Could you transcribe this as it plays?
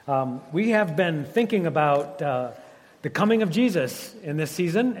We have been thinking about the coming of Jesus in this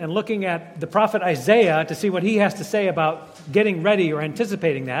season and looking at the prophet Isaiah to see what he has to say about getting ready or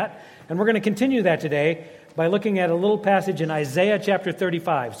anticipating that. And we're going to continue that today by looking at a little passage in Isaiah chapter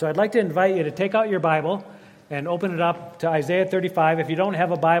 35. So I'd like to invite you to take out your Bible and open it up to Isaiah 35. If you don't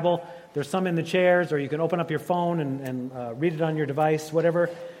have a Bible, there's some in the chairs, or you can open up your phone and read it on your device, whatever.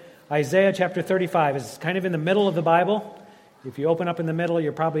 Isaiah chapter 35 is kind of in the middle of the Bible. If you open up in the middle,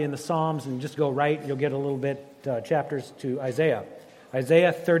 you're probably in the Psalms, and just go right, you'll get a little bit chapters to Isaiah.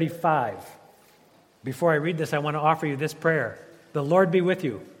 Isaiah 35. Before I read this, I want to offer you this prayer. The Lord be with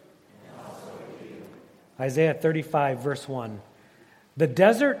you. And also with you. Isaiah 35, verse 1. The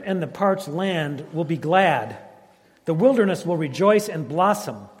desert and the parched land will be glad. The wilderness will rejoice and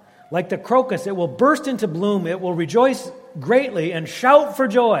blossom. Like the crocus, it will burst into bloom. It will rejoice greatly and shout for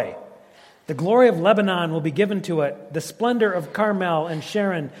joy. The glory of Lebanon will be given to it, the splendor of Carmel and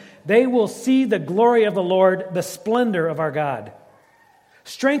Sharon. They will see the glory of the Lord, the splendor of our God.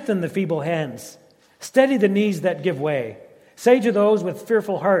 Strengthen the feeble hands. Steady the knees that give way. Say to those with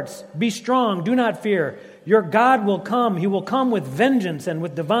fearful hearts, be strong, do not fear. Your God will come. He will come with vengeance and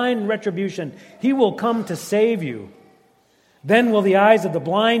with divine retribution. He will come to save you. Then will the eyes of the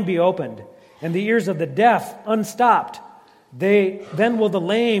blind be opened, and the ears of the deaf unstopped. Then will the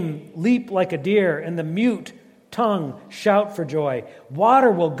lame leap like a deer, and the mute tongue shout for joy.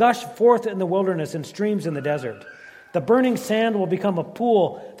 Water will gush forth in the wilderness and streams in the desert. The burning sand will become a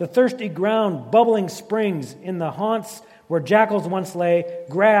pool, the thirsty ground bubbling springs. In the haunts where jackals once lay,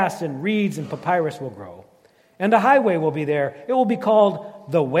 grass and reeds and papyrus will grow. And a highway will be there. It will be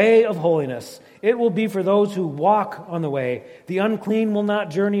called the Way of Holiness. It will be for those who walk on the way. The unclean will not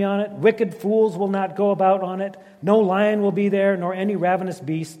journey on it. Wicked fools will not go about on it. No lion will be there, nor any ravenous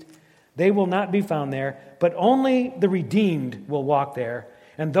beast. They will not be found there, but only the redeemed will walk there.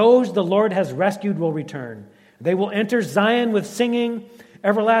 And those the Lord has rescued will return. They will enter Zion with singing.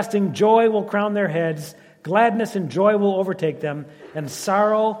 Everlasting joy will crown their heads. Gladness and joy will overtake them, and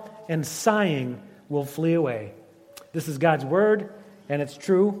sorrow and sighing will flee away. This is God's word, and it's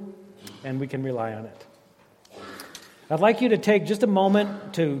true, and we can rely on it. I'd like you to take just a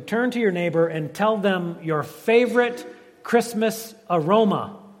moment to turn to your neighbor and tell them your favorite Christmas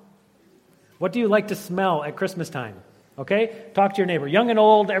aroma. What do you like to smell at Christmas time? Okay? Talk to your neighbor. Young and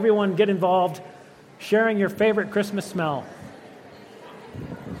old, everyone get involved, sharing your favorite Christmas smell.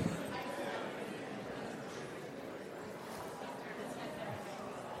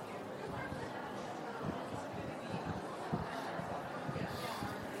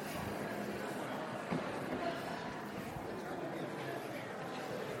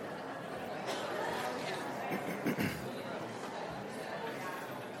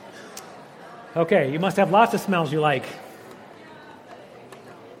 Okay, you must have lots of smells you like.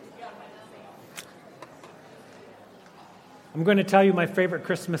 I'm going to tell you my favorite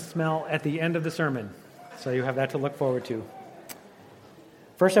Christmas smell at the end of the sermon, so you have that to look forward to.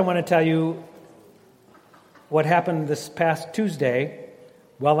 First, I want to tell you what happened this past Tuesday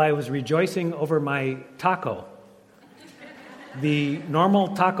while I was rejoicing over my taco. The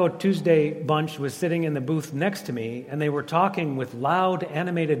normal Taco Tuesday bunch was sitting in the booth next to me, and they were talking with loud,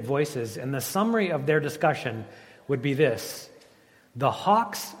 animated voices, and the summary of their discussion would be this: the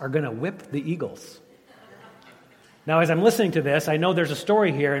Hawks are going to whip the Eagles. Now, as I'm listening to this, I know there's a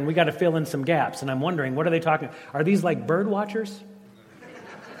story here, and we got to fill in some gaps, and I'm wondering, what are they talking? Are these like bird watchers?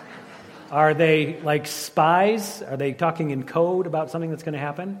 Are they like spies? Are they talking in code about something that's going to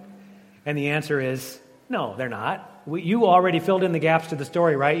happen? And the answer is, no, they're not. You already filled in the gaps to the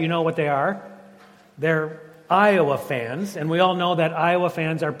story, right? You know what they are. They're Iowa fans, and we all know that Iowa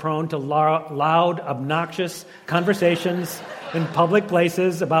fans are prone to loud, obnoxious conversations in public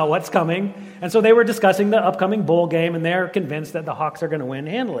places about what's coming. And so they were discussing the upcoming bowl game, and they're convinced that the Hawks are going to win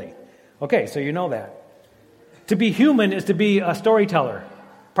handily. Okay, so you know that. To be human is to be a storyteller.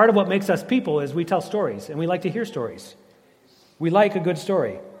 Part of what makes us people is we tell stories, and we like to hear stories. We like a good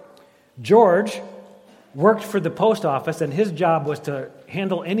story. George worked for the post office, and his job was to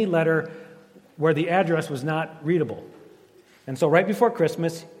handle any letter where the address was not readable. And so right before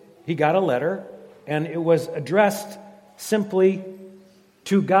Christmas, he got a letter, and it was addressed simply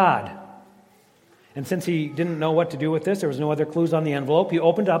to God. And since he didn't know what to do with this, there was no other clues on the envelope, he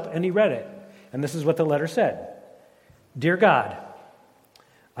opened up and he read it. And this is what the letter said. Dear God,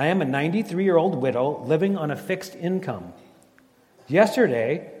 I am a 93-year-old widow living on a fixed income.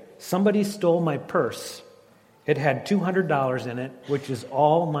 Yesterday, somebody stole my purse. It had $200 in it, which is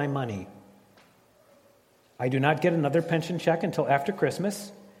all my money. I do not get another pension check until after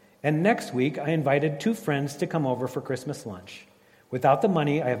Christmas, and next week I invited 2 friends to come over for Christmas lunch. Without the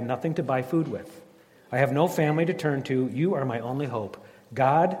money, I have nothing to buy food with. I have no family to turn to. You are my only hope.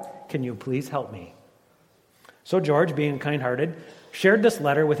 God, can you please help me?" So George, being kind-hearted, shared this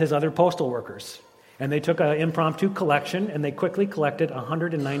letter with his other postal workers. And they took an impromptu collection, and they quickly collected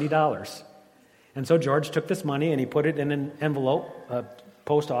 $190. And so George took this money, and he put it in an envelope, a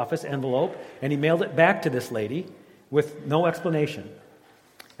post office envelope, and he mailed it back to this lady with no explanation.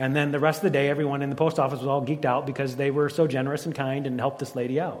 And then the rest of the day, everyone in the post office was all geeked out because they were so generous and kind and helped this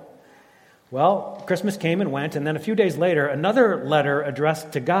lady out. Well, Christmas came and went, and then a few days later, another letter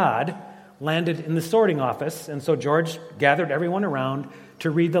addressed to God landed in the sorting office, and so George gathered everyone around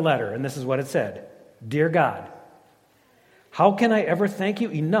to read the letter, and this is what it said. "Dear God, how can I ever thank you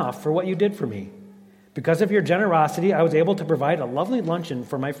enough for what you did for me? Because of your generosity, I was able to provide a lovely luncheon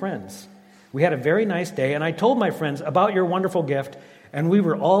for my friends. We had a very nice day, and I told my friends about your wonderful gift, and we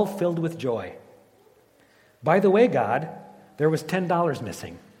were all filled with joy. By the way, God, there was $10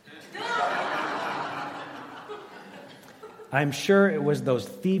 missing. I'm sure it was those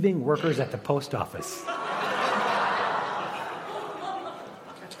thieving workers at the post office."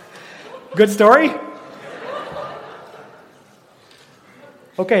 Good story?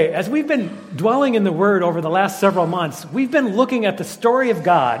 Okay, as we've been dwelling in the Word over the last several months, we've been looking at the story of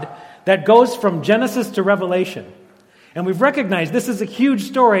God that goes from Genesis to Revelation. And we've recognized this is a huge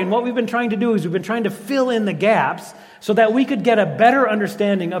story, and what we've been trying to do is we've been trying to fill in the gaps so that we could get a better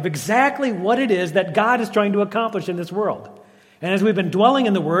understanding of exactly what it is that God is trying to accomplish in this world. And as we've been dwelling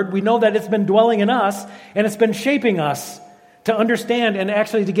in the Word, we know that it's been dwelling in us, and it's been shaping us to understand and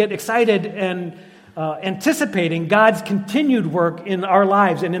actually to get excited and anticipating God's continued work in our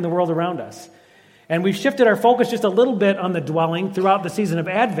lives and in the world around us. And we've shifted our focus just a little bit on the dwelling throughout the season of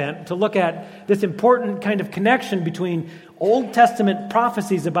Advent to look at this important kind of connection between Old Testament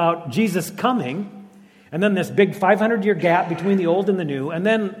prophecies about Jesus coming, and then this big 500-year gap between the Old and the New, and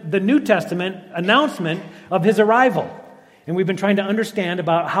then the New Testament announcement of his arrival. And we've been trying to understand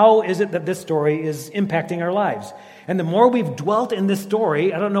about how is it that this story is impacting our lives. And the more we've dwelt in this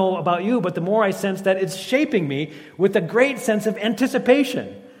story, I don't know about you, but the more I sense that it's shaping me with a great sense of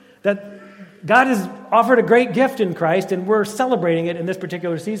anticipation. That God has offered a great gift in Christ, and we're celebrating it in this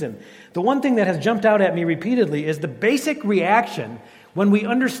particular season. The one thing that has jumped out at me repeatedly is the basic reaction when we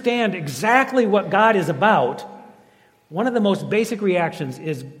understand exactly what God is about. One of the most basic reactions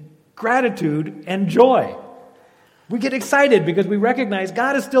is gratitude and joy. We get excited because we recognize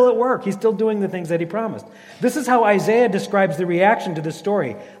God is still at work. He's still doing the things that he promised. This is how Isaiah describes the reaction to this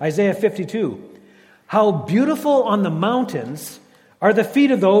story. Isaiah 52. "How beautiful on the mountains are the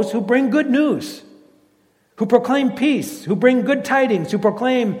feet of those who bring good news, who proclaim peace, who bring good tidings, who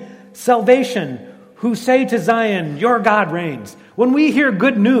proclaim salvation, who say to Zion, 'Your God reigns.'" When we hear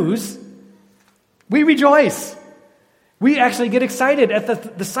good news, we rejoice. We actually get excited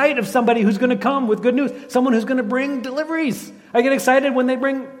at the sight of somebody who's going to come with good news, someone who's going to bring deliveries. I get excited when they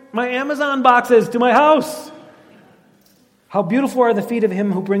bring my Amazon boxes to my house. How beautiful are the feet of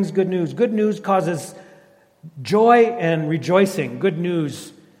him who brings good news. Good news causes joy and rejoicing. Good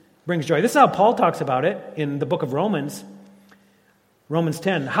news brings joy. This is how Paul talks about it in the book of Romans. Romans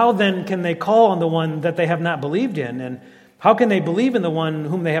 10. "How then can they call on the one that they have not believed in? And how can they believe in the one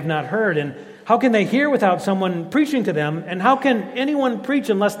whom they have not heard? And how can they hear without someone preaching to them? And how can anyone preach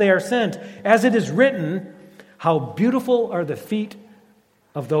unless they are sent? As it is written, how beautiful are the feet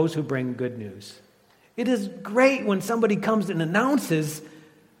of those who bring good news." It is great when somebody comes and announces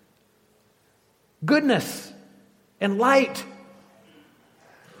goodness and light.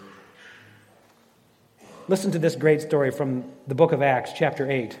 Listen to this great story from the book of Acts, chapter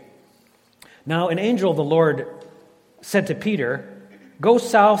 8. "Now an angel of the Lord said to Peter, 'Go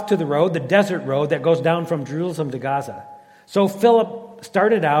south to the road, the desert road that goes down from Jerusalem to Gaza.' So Philip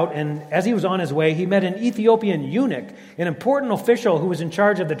started out, and as he was on his way, he met an Ethiopian eunuch, an important official who was in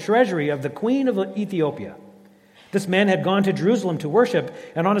charge of the treasury of the queen of Ethiopia. This man had gone to Jerusalem to worship,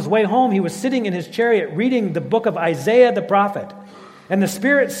 and on his way home he was sitting in his chariot reading the book of Isaiah the prophet. And the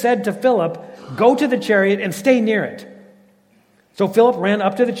Spirit said to Philip, 'Go to the chariot and stay near it.' So Philip ran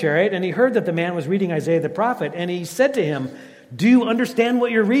up to the chariot, and he heard that the man was reading Isaiah the prophet, and he said to him, 'Do you understand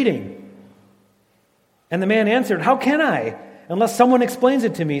what you're reading?' And the man answered, 'How can I, unless someone explains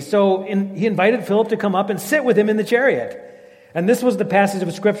it to me?' So he invited Philip to come up and sit with him in the chariot. And this was the passage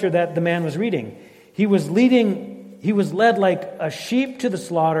of Scripture that the man was reading. He was led like a sheep to the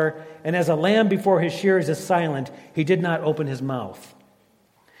slaughter, and as a lamb before his shearers is silent, he did not open his mouth.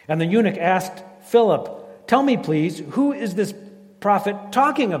 And the eunuch asked Philip, 'Tell me, please, who is this prophet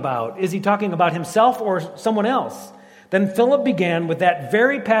talking about? Is he talking about himself or someone else?' Then Philip began with that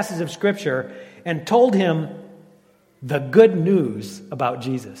very passage of Scripture and told him the good news about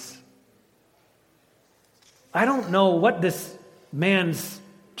Jesus. I don't know what this man's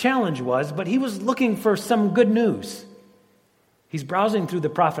challenge was, but he was looking for some good news. He's browsing through the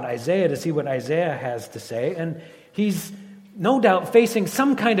prophet Isaiah to see what Isaiah has to say, and he's no doubt facing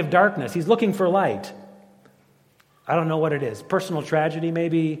some kind of darkness. He's looking for light. I don't know what it is. Personal tragedy,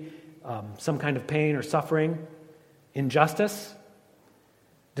 maybe, some kind of pain or suffering, injustice,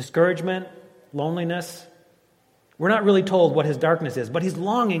 discouragement, loneliness. We're not really told what his darkness is, but he's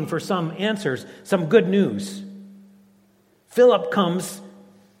longing for some answers, some good news. Philip comes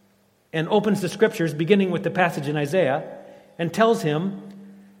and opens the scriptures, beginning with the passage in Isaiah, and tells him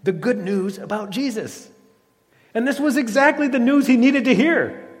the good news about Jesus. And this was exactly the news he needed to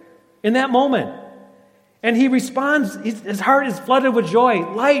hear in that moment. And he responds, his heart is flooded with joy.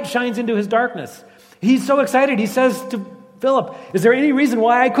 Light shines into his darkness. He's so excited, he says to Philip, is there any reason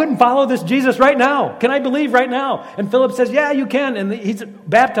why I couldn't follow this Jesus right now? Can I believe right now? And Philip says, yeah, you can. And he's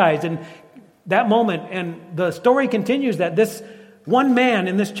baptized in that moment. And the story continues that this one man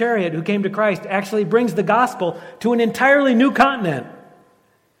in this chariot who came to Christ actually brings the gospel to an entirely new continent.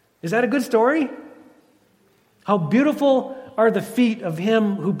 Is that a good story? How beautiful are the feet of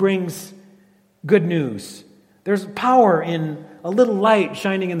him who brings good news. There's power in a little light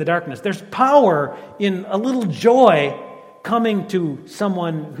shining in the darkness. There's power in a little joy coming to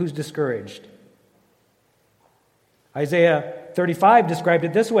someone who's discouraged. Isaiah 35 described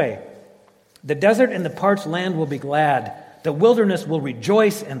it this way: the desert and the parched land will be glad. The wilderness will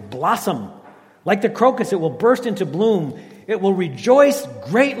rejoice and blossom. Like the crocus, it will burst into bloom. It will rejoice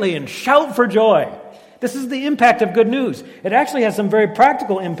greatly and shout for joy. This is the impact of good news. It actually has some very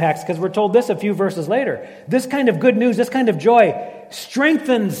practical impacts because we're told this a few verses later. This kind of good news, this kind of joy,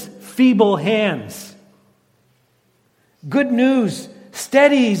 strengthens feeble hands. Good news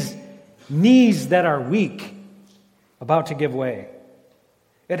steadies knees that are weak, about to give way.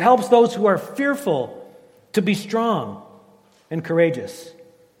 It helps those who are fearful to be strong and courageous.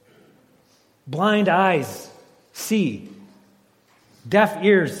 Blind eyes see. Deaf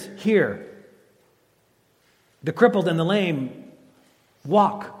ears hear. The crippled and the lame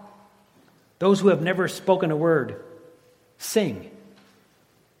walk. Those who have never spoken a word sing.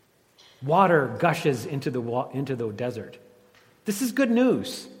 Water gushes into the desert. This is good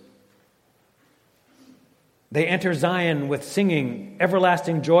news. They enter Zion with singing.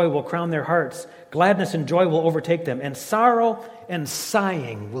 Everlasting joy will crown their hearts. Gladness and joy will overtake them, and sorrow and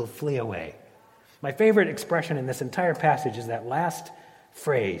sighing will flee away. My favorite expression in this entire passage is that last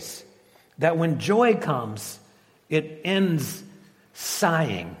phrase, that when joy comes, it ends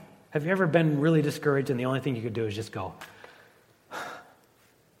sighing. Have you ever been really discouraged and the only thing you could do is just go?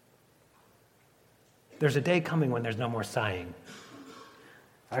 There's a day coming when there's no more sighing.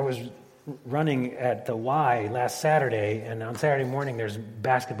 I was running at the Y last Saturday, and on Saturday morning there's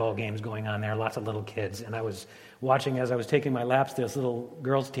basketball games going on there, lots of little kids, and I was watching as I was taking my laps this little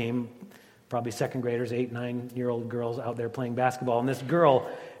girls team, probably second graders, 8, 9-year-old girls out there playing basketball, and this girl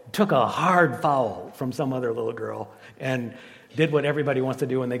took a hard foul from some other little girl and did what everybody wants to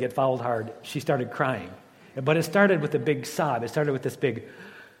do when they get fouled hard. She started crying. But it started with a big sob. It started with this big,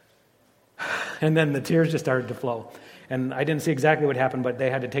 and then the tears just started to flow. And I didn't see exactly what happened, but they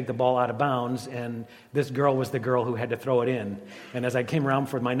had to take the ball out of bounds, and this girl was the girl who had to throw it in. And as I came around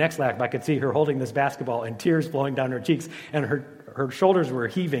for my next lap, I could see her holding this basketball and tears flowing down her cheeks, and her shoulders were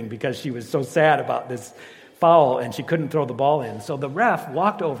heaving because she was so sad about this foul, and she couldn't throw the ball in. So the ref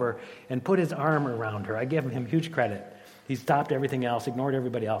walked over and put his arm around her. I give him huge credit. He stopped everything else, ignored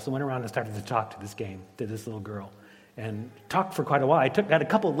everybody else, and went around and started to talk to this little girl, and talked for quite a while. I got a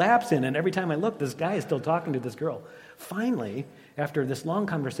couple laps in, and every time I looked, this guy is still talking to this girl. Finally, after this long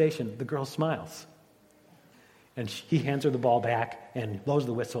conversation, the girl smiles, and he hands her the ball back and blows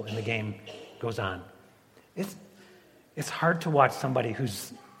the whistle, and the game goes on. It's hard to watch somebody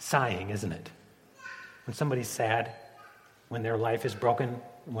who's sighing, isn't it? When somebody's sad, when their life is broken,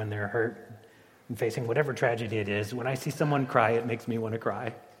 when they're hurt and facing whatever tragedy it is, when I see someone cry, it makes me want to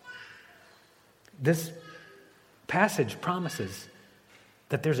cry. This passage promises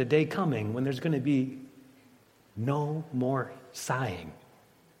that there's a day coming when there's going to be no more sighing.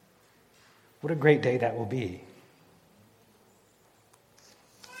 What a great day that will be.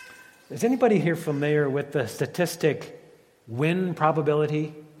 Is anybody here familiar with the statistic win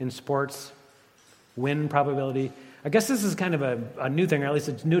probability in sports? Win probability. I guess this is kind of a new thing, or at least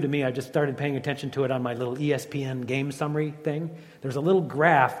it's new to me. I just started paying attention to it on my little ESPN game summary thing. There's a little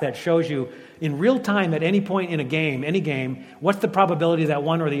graph that shows you in real time at any point in a game, any game, what's the probability that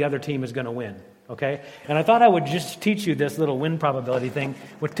one or the other team is going to win, okay? And I thought I would just teach you this little win probability thing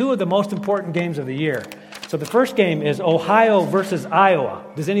with two of the most important games of the year. So the first game is Ohio versus Iowa.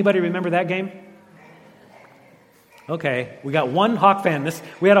 Does anybody remember that game? Okay, we got one Hawk fan.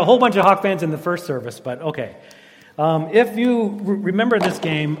 We had a whole bunch of Hawk fans in the first service, but okay. If you remember this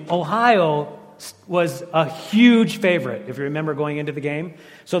game, Ohio was a huge favorite, if you remember going into the game.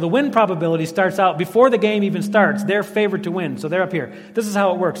 So the win probability starts out, before the game even starts, they're favored to win. So they're up here. This is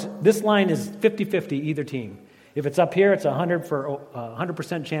how it works. This line is 50-50 either team. If it's up here, it's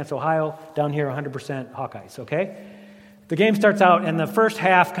 100% chance Ohio. Down here, 100% Hawkeyes, okay? The game starts out, and the first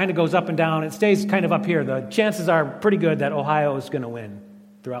half kind of goes up and down. It stays kind of up here. The chances are pretty good that Ohio is going to win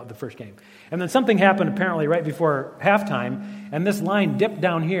throughout the first game. And then something happened apparently right before halftime, and this line dipped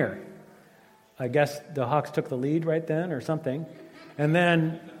down here. I guess the Hawks took the lead right then or something. And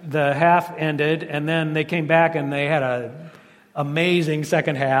then the half ended, and then they came back, and they had an amazing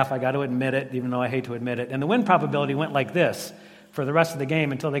second half. I got to admit it, even though I hate to admit it. And the win probability went like this for the rest of the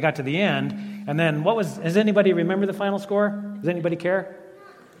game until they got to the end. And then does anybody remember the final score? Does anybody care?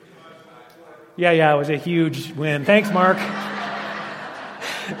 Yeah, it was a huge win. Thanks, Mark.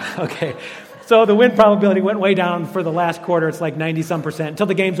 Okay. So the win probability went way down for the last quarter. It's like 90-some% until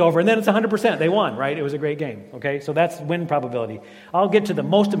the game's over. And then it's 100%. They won, right? It was a great game. Okay, so that's win probability. I'll get to the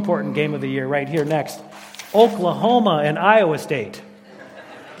most important game of the year right here next. Oklahoma and Iowa State.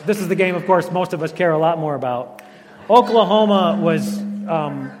 This is the game, of course, most of us care a lot more about. Oklahoma was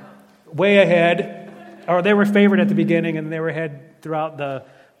way ahead, or they were favored at the beginning, and they were ahead throughout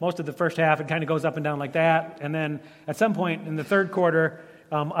most of the first half. It kind of goes up and down like that. And then at some point in the third quarter,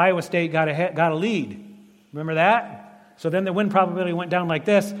 Iowa State got a lead. Remember that? So then the win probability went down like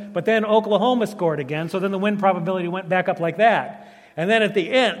this, but then Oklahoma scored again, so then the win probability went back up like that. And then at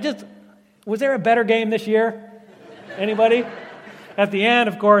the end, was there a better game this year? Anybody? At the end,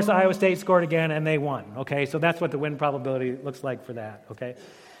 of course, Iowa State scored again, and they won. Okay, so that's what the win probability looks like for that. Okay,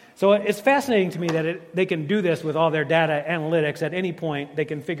 so it's fascinating to me that they can do this with all their data analytics. At any point, they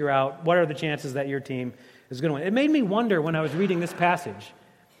can figure out what are the chances that your team is going to win. It made me wonder when I was reading this passage,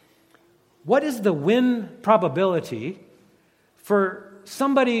 what is the win probability for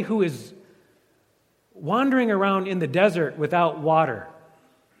somebody who is wandering around in the desert without water?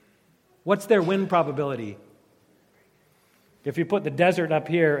 What's their win probability? If you put the desert up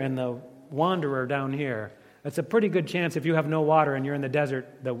here and the wanderer down here, it's a pretty good chance if you have no water and you're in the desert,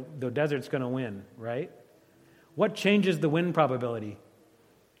 the desert's going to win, right? What changes the win probability?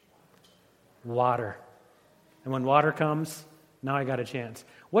 Water. And when water comes, now I got a chance.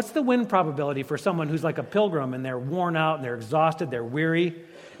 What's the win probability for someone who's like a pilgrim and they're worn out and they're exhausted, they're weary,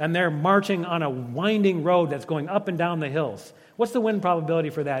 and they're marching on a winding road that's going up and down the hills? What's the win probability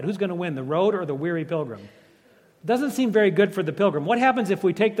for that? Who's going to win, the road or the weary pilgrim? Doesn't seem very good for the pilgrim. What happens if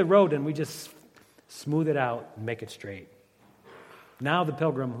we take the road and we just smooth it out and make it straight? Now the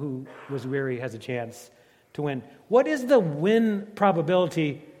pilgrim who was weary has a chance to win. What is the win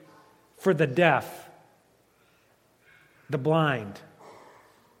probability for the deaf, the blind,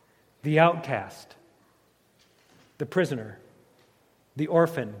 the outcast, the prisoner, the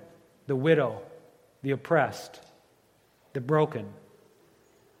orphan, the widow, the oppressed, the broken,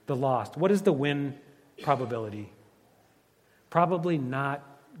 the lost? What is the win probability? Probably not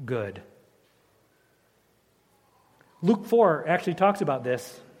good. Luke 4 actually talks about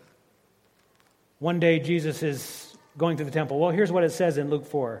this. One day Jesus is going to the temple. Well, here's what it says in Luke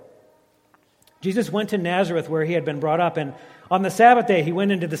 4. Jesus went to Nazareth where he had been brought up, and on the Sabbath day he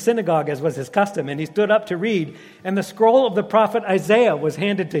went into the synagogue as was his custom, and he stood up to read, and the scroll of the prophet Isaiah was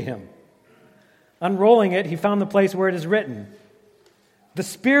handed to him. Unrolling it, he found the place where it is written, "The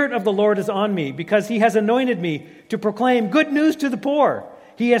Spirit of the Lord is on me, because he has anointed me to proclaim good news to the poor.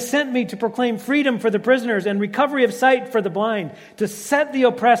 He has sent me to proclaim freedom for the prisoners and recovery of sight for the blind, to set the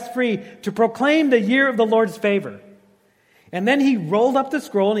oppressed free, to proclaim the year of the Lord's favor." And then he rolled up the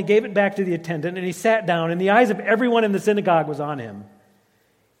scroll and he gave it back to the attendant, and he sat down, and the eyes of everyone in the synagogue was on him.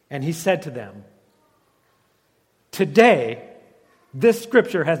 And he said to them, "Today, this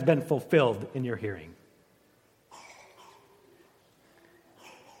scripture has been fulfilled in your hearing."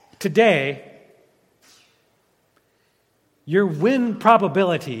 Today, your win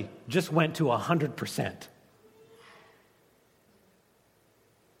probability just went to 100%.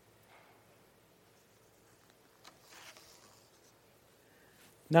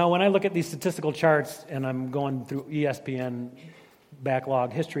 Now, when I look at these statistical charts and I'm going through ESPN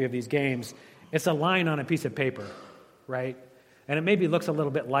backlog history of these games, it's a line on a piece of paper, right? And it maybe looks a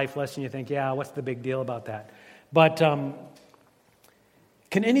little bit lifeless, and you think, yeah, what's the big deal about that? But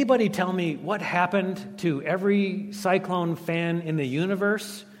can anybody tell me what happened to every Cyclone fan in the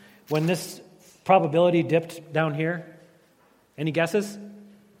universe when this probability dipped down here? Any guesses?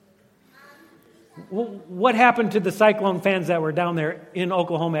 What happened to the Cyclone fans that were down there in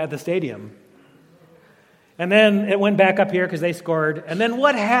Oklahoma at the stadium? And then it went back up here because they scored. And then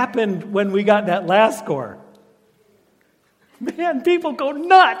what happened when we got that last score? Man, people go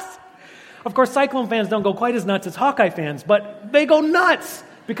nuts. Of course, Cyclone fans don't go quite as nuts as Hawkeye fans, but they go nuts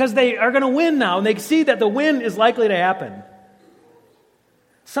because they are going to win now, and they see that the win is likely to happen.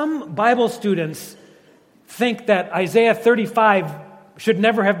 Some Bible students think that Isaiah 35 should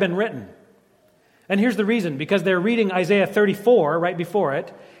never have been written. And here's the reason, because they're reading Isaiah 34 right before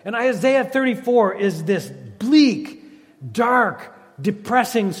it, and Isaiah 34 is this bleak, dark,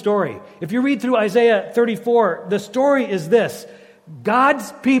 depressing story. If you read through Isaiah 34, the story is this: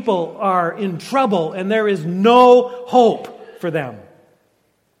 God's people are in trouble and there is no hope for them.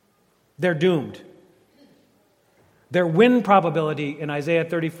 They're doomed. Their win probability in Isaiah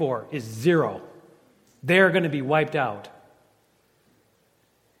 34 is 0. They're going to be wiped out.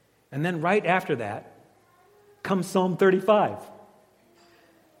 And then right after that comes Psalm 35.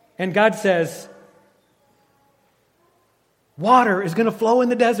 And God says, water is going to flow in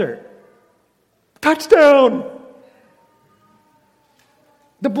the desert. Touchdown!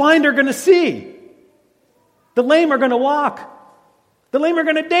 The blind are going to see. The lame are going to walk. The lame are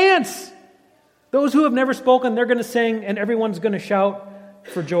going to dance. Those who have never spoken, they're going to sing, and everyone's going to shout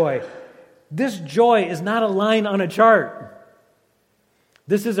for joy. This joy is not a line on a chart.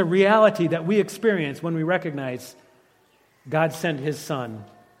 This is a reality that we experience when we recognize God sent His Son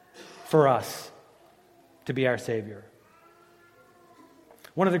for us to be our Savior.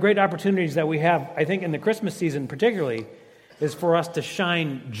 One of the great opportunities that we have, I think in the Christmas season particularly, is for us to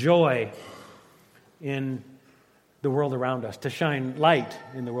shine joy in the world around us, to shine light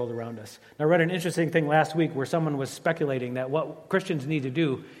in the world around us. Now, I read an interesting thing last week where someone was speculating that what Christians need to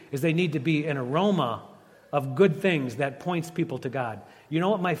do is they need to be an aroma of good things that points people to God. You know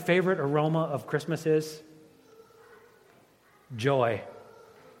what my favorite aroma of Christmas is? Joy.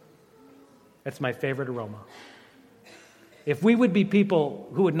 That's my favorite aroma. If we would be people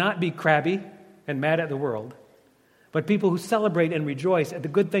who would not be crabby and mad at the world, but people who celebrate and rejoice at the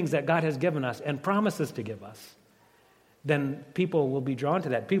good things that God has given us and promises to give us, then people will be drawn to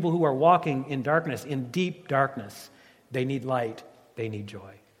that. People who are walking in darkness, in deep darkness, they need light, they need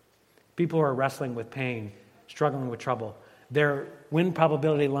joy. People who are wrestling with pain, struggling with trouble, their win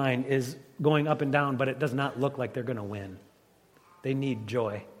probability line is going up and down, but it does not look like they're going to win. They need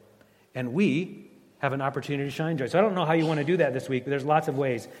joy. And we have an opportunity to shine joy. So I don't know how you want to do that this week, but there's lots of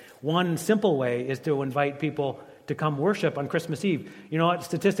ways. One simple way is to invite people to come worship on Christmas Eve. You know what?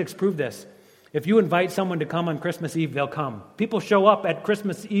 Statistics prove this. If you invite someone to come on Christmas Eve, they'll come. People show up at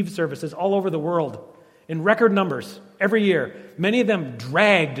Christmas Eve services all over the world in record numbers every year. Many of them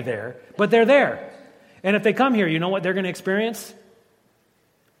dragged there, but they're there. And if they come here, you know what they're going to experience?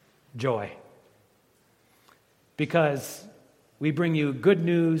 Joy. Because we bring you good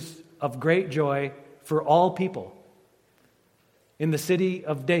news of great joy for all people. In the city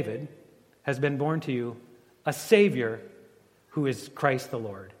of David has been born to you a Savior who is Christ the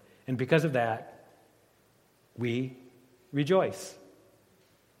Lord. And because of that, we rejoice.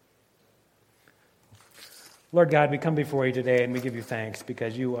 Lord God, we come before you today and we give you thanks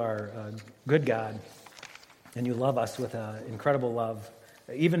because you are a good God and you love us with an incredible love,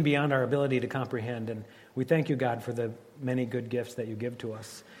 even beyond our ability to comprehend. And we thank you, God, for the many good gifts that you give to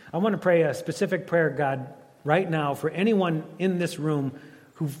us. I want to pray a specific prayer, God, right now for anyone in this room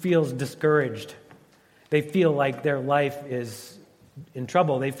who feels discouraged. They feel like their life is in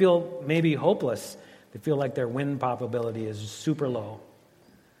trouble. They feel maybe hopeless. They feel like their win probability is super low.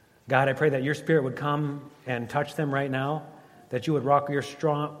 God, I pray that your Spirit would come and touch them right now, that you would wrap your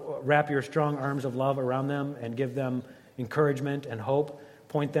strong arms of love around them and give them encouragement and hope.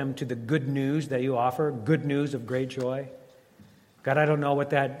 Point them to the good news that you offer, good news of great joy. God, I don't know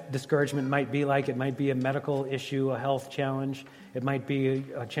what that discouragement might be like. It might be a medical issue, a health challenge. It might be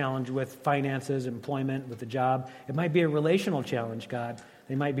a challenge with finances, employment, with a job. It might be a relational challenge, God.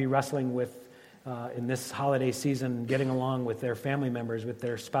 They might be wrestling with, in this holiday season, getting along with their family members, with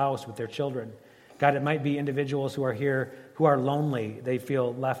their spouse, with their children. God, it might be individuals who are here who are lonely. They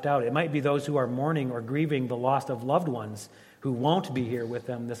feel left out. It might be those who are mourning or grieving the loss of loved ones who won't be here with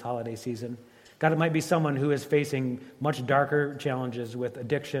them this holiday season. God, it might be someone who is facing much darker challenges with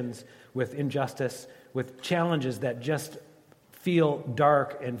addictions, with injustice, with challenges that just feel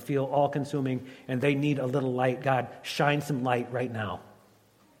dark and feel all-consuming, and they need a little light. God, shine some light right now.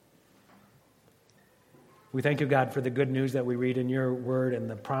 We thank you, God, for the good news that we read in your word and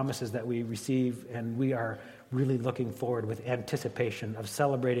the promises that we receive, and we are really looking forward with anticipation of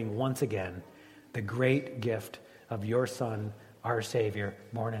celebrating once again the great gift of your Son, our Savior,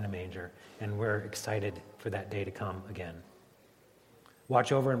 born in a manger, and we're excited for that day to come again.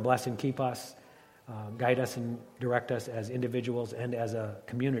 Watch over and bless and keep us, guide us and direct us as individuals and as a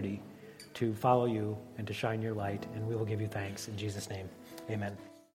community to follow you and to shine your light, and we will give you thanks. In Jesus' name, amen.